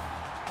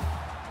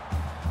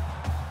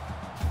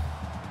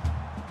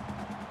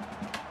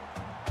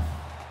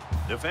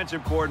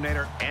 Defensive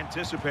coordinator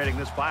anticipating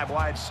this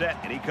 5-wide set,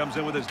 and he comes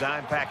in with his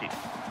dime package.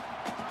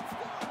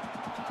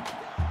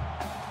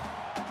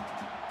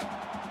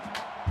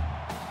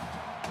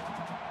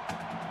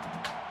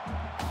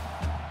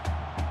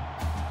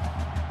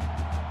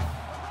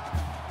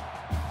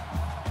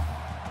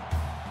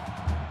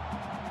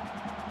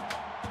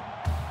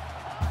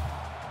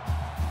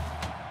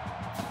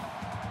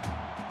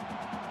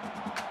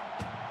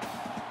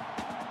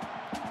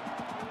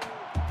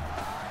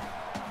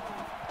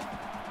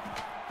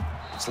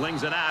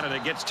 Slings it out, and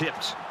it gets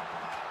tipped.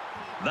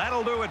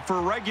 That'll do it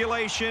for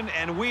regulation,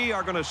 and we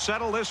are going to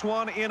settle this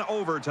one in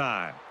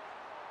overtime.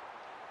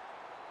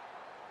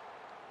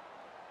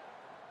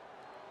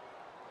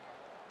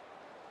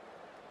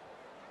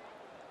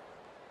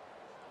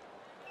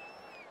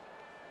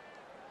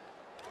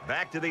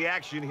 Back to the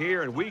action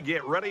here, and we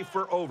get ready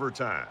for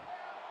overtime.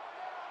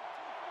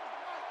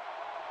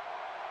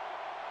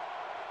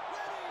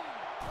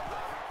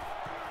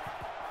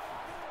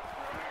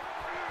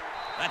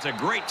 That's a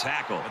great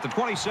tackle at the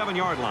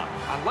 27-yard line.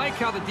 I like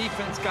how the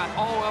defense got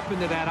all up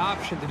into that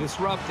option to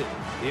disrupt it.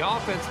 The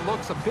offense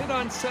looks a bit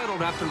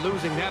unsettled after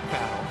losing that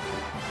battle.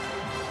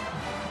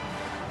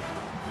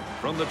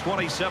 From the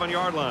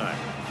 27-yard line,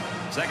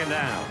 second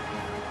down.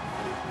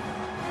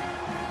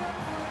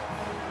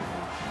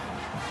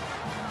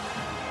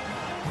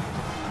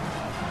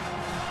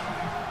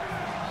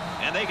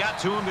 And they got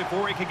to him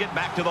before he could get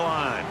back to the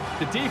line.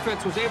 The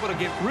defense was able to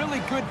get really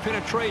good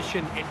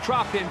penetration and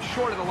drop him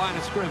short of the line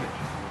of scrimmage.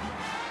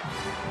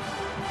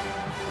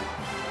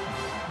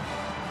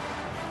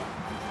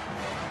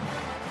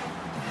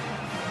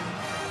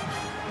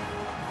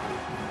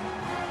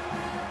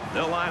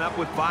 They'll line up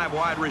with 5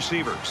 wide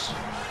receivers.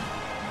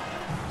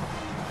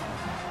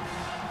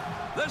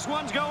 This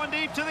one's going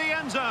deep to the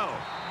end zone.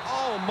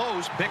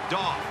 Almost picked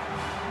off.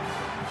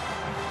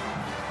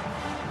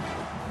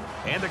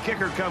 And the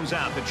kicker comes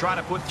out to try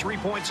to put 3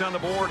 points on the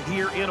board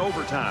here in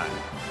overtime.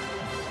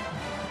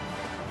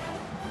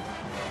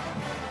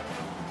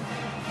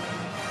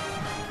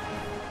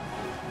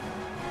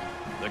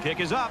 The kick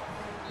is up,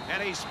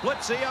 and he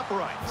splits the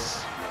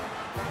uprights.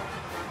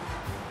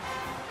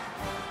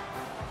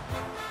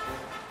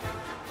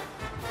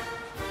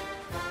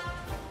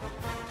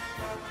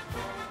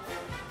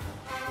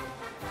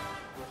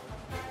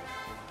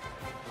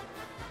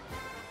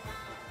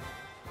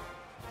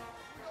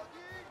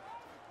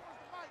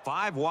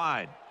 Five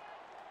wide.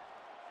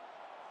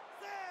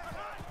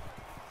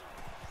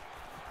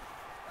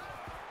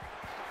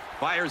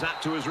 Fires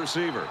out to his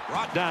receiver.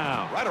 Brought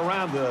down right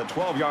around the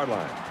 12-yard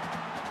line.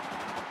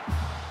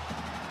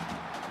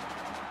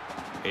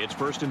 It's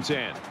 1st and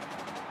 10.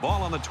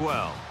 Ball on the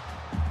 12.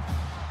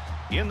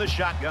 In the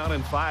shotgun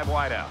and 5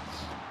 wideouts.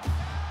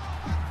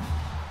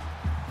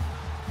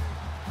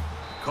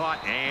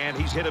 Caught, and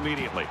he's hit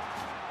immediately.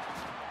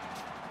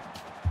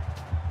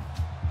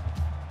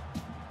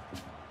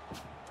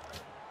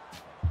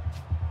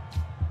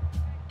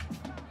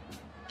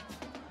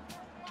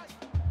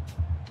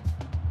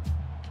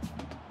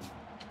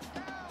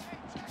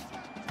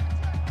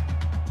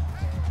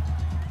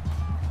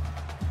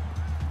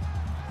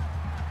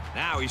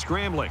 Now he's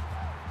scrambling.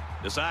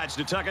 Decides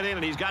to tuck it in,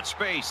 and he's got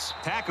space.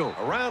 Tackle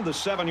around the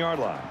 7-yard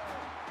line.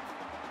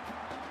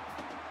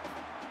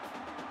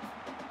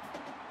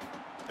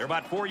 They're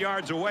about 4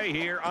 yards away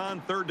here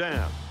on 3rd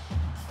down.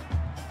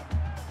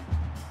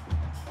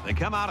 They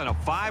come out in a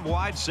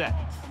 5-wide set.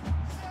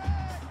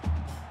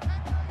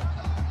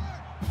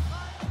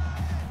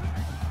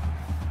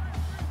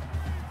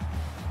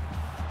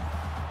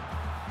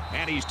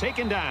 And he's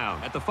taken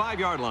down at the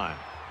 5-yard line.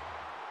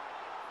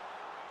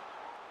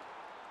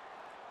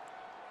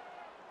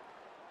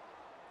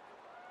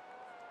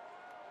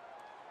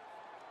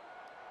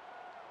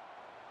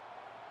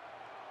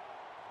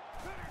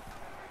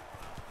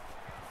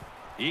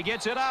 He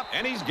gets it up,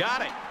 and he's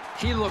got it.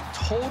 He looked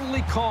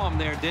totally calm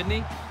there, didn't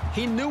he?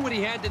 He knew what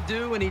he had to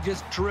do, and he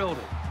just drilled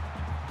it.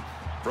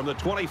 From the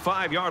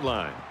 25-yard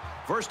line,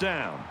 first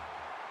down.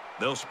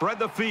 They'll spread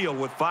the field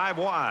with 5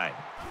 wide.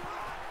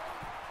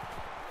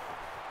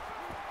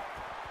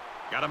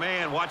 Got a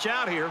man. Watch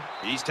out here.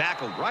 He's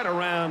tackled right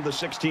around the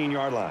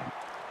 16-yard line.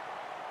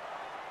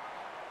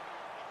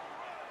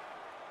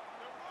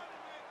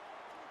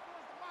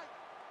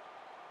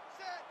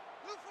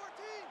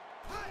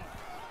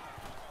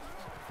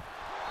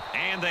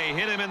 And they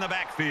hit him in the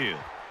backfield.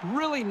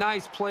 Really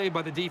nice play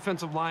by the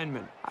defensive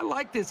lineman. I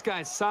like this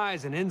guy's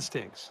size and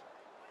instincts.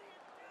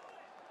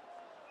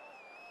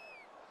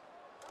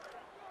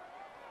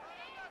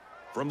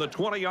 From the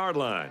 20-yard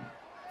line,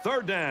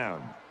 third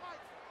down.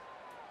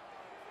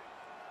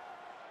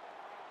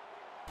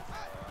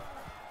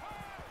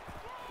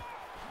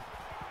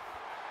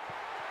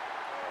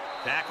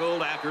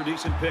 Tackled after a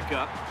decent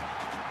pickup.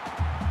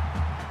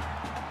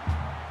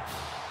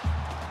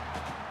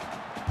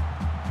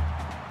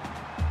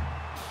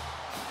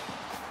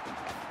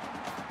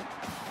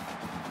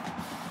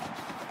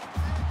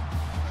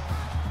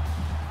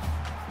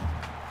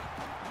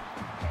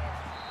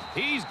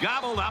 He's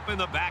gobbled up in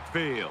the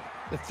backfield.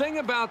 The thing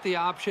about the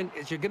option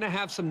is you're going to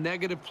have some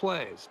negative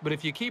plays, but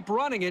if you keep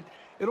running it,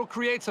 it'll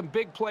create some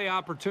big play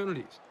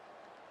opportunities.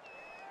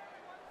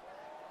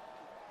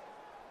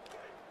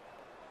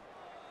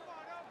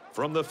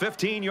 From the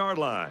 15-yard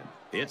line,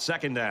 it's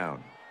second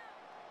down.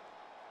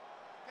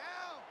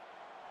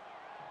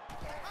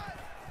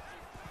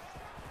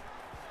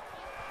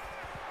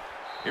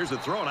 Here's the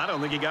throw, and I don't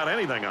think he got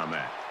anything on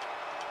that.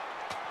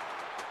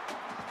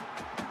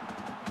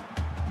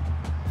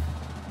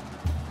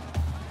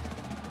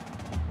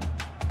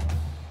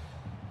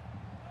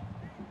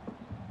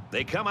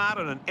 They come out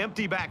in an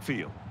empty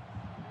backfield.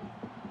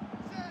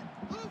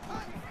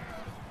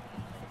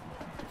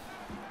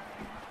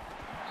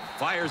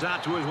 Fires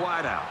out to his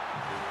wideout.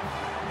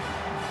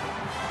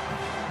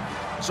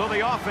 So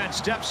the offense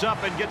steps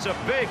up and gets a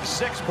big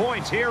 6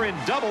 points here in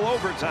double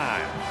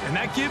overtime. And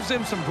that gives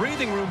them some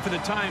breathing room for the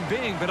time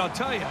being. But I'll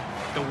tell you,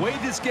 the way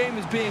this game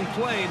is being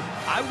played,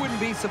 I wouldn't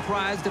be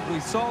surprised if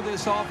we saw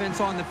this offense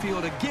on the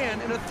field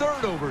again in a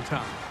third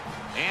overtime.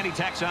 And he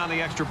tacks on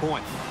the extra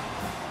point.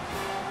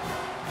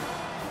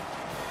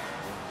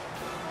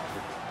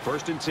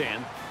 First and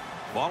 10.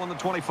 Ball on the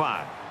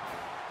 25.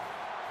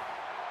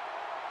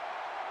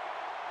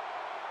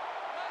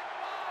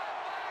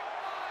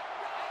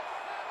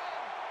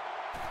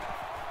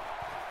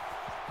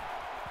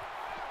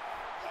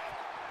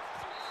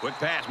 Quick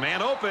pass,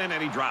 man open,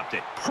 and he dropped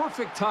it.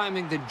 Perfect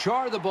timing to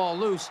jar the ball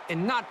loose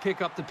and not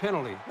pick up the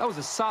penalty. That was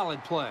a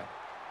solid play.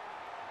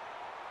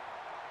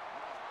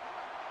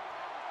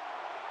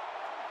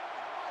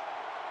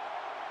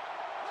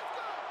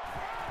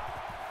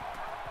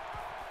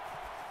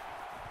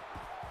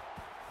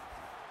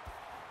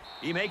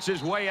 He makes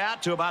his way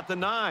out to about the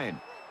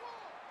 9.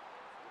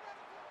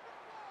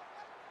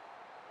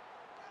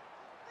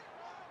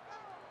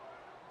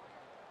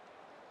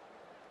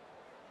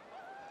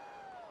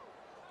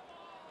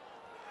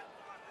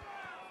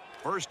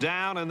 First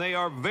down, and they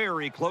are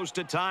very close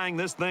to tying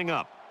this thing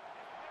up.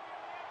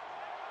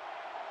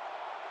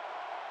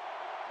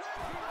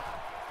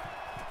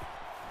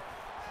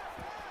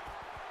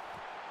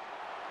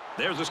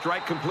 There's a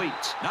strike complete.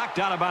 Knocked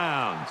out of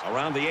bounds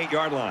around the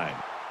 8-yard line.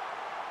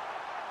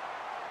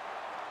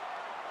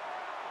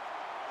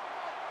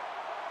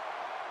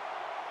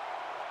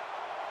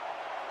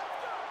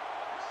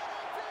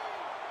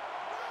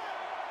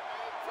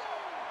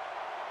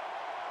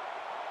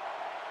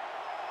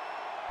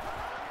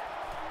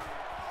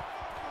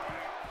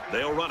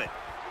 They'll run it.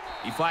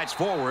 He fights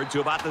forward to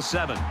about the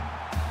 7.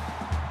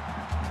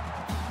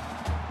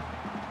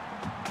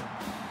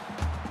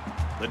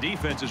 The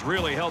defense has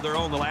really held their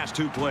own the last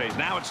 2 plays.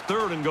 Now it's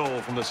 3rd and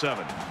goal from the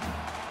 7.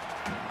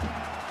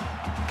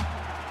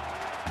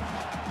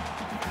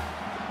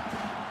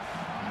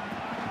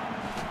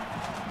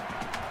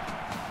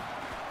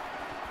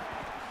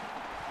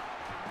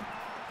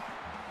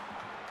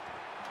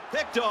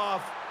 Picked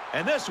off,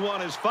 and this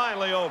one is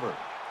finally over.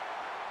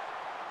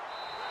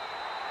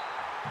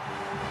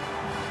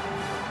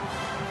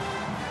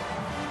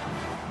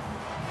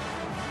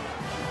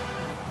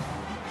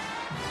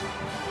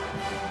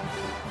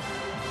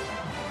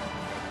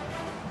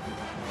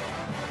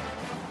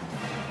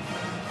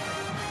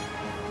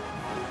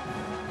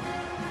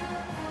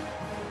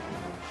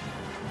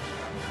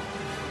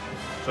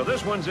 So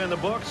this one's in the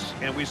books,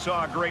 and we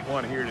saw a great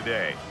one here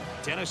today.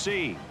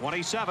 Tennessee,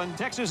 27,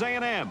 Texas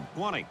A&M,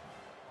 20.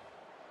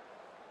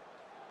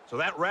 So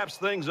that wraps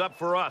things up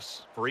for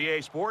us. For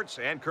EA Sports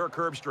and Kirk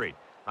Herbstreit,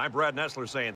 I'm Brad Nessler saying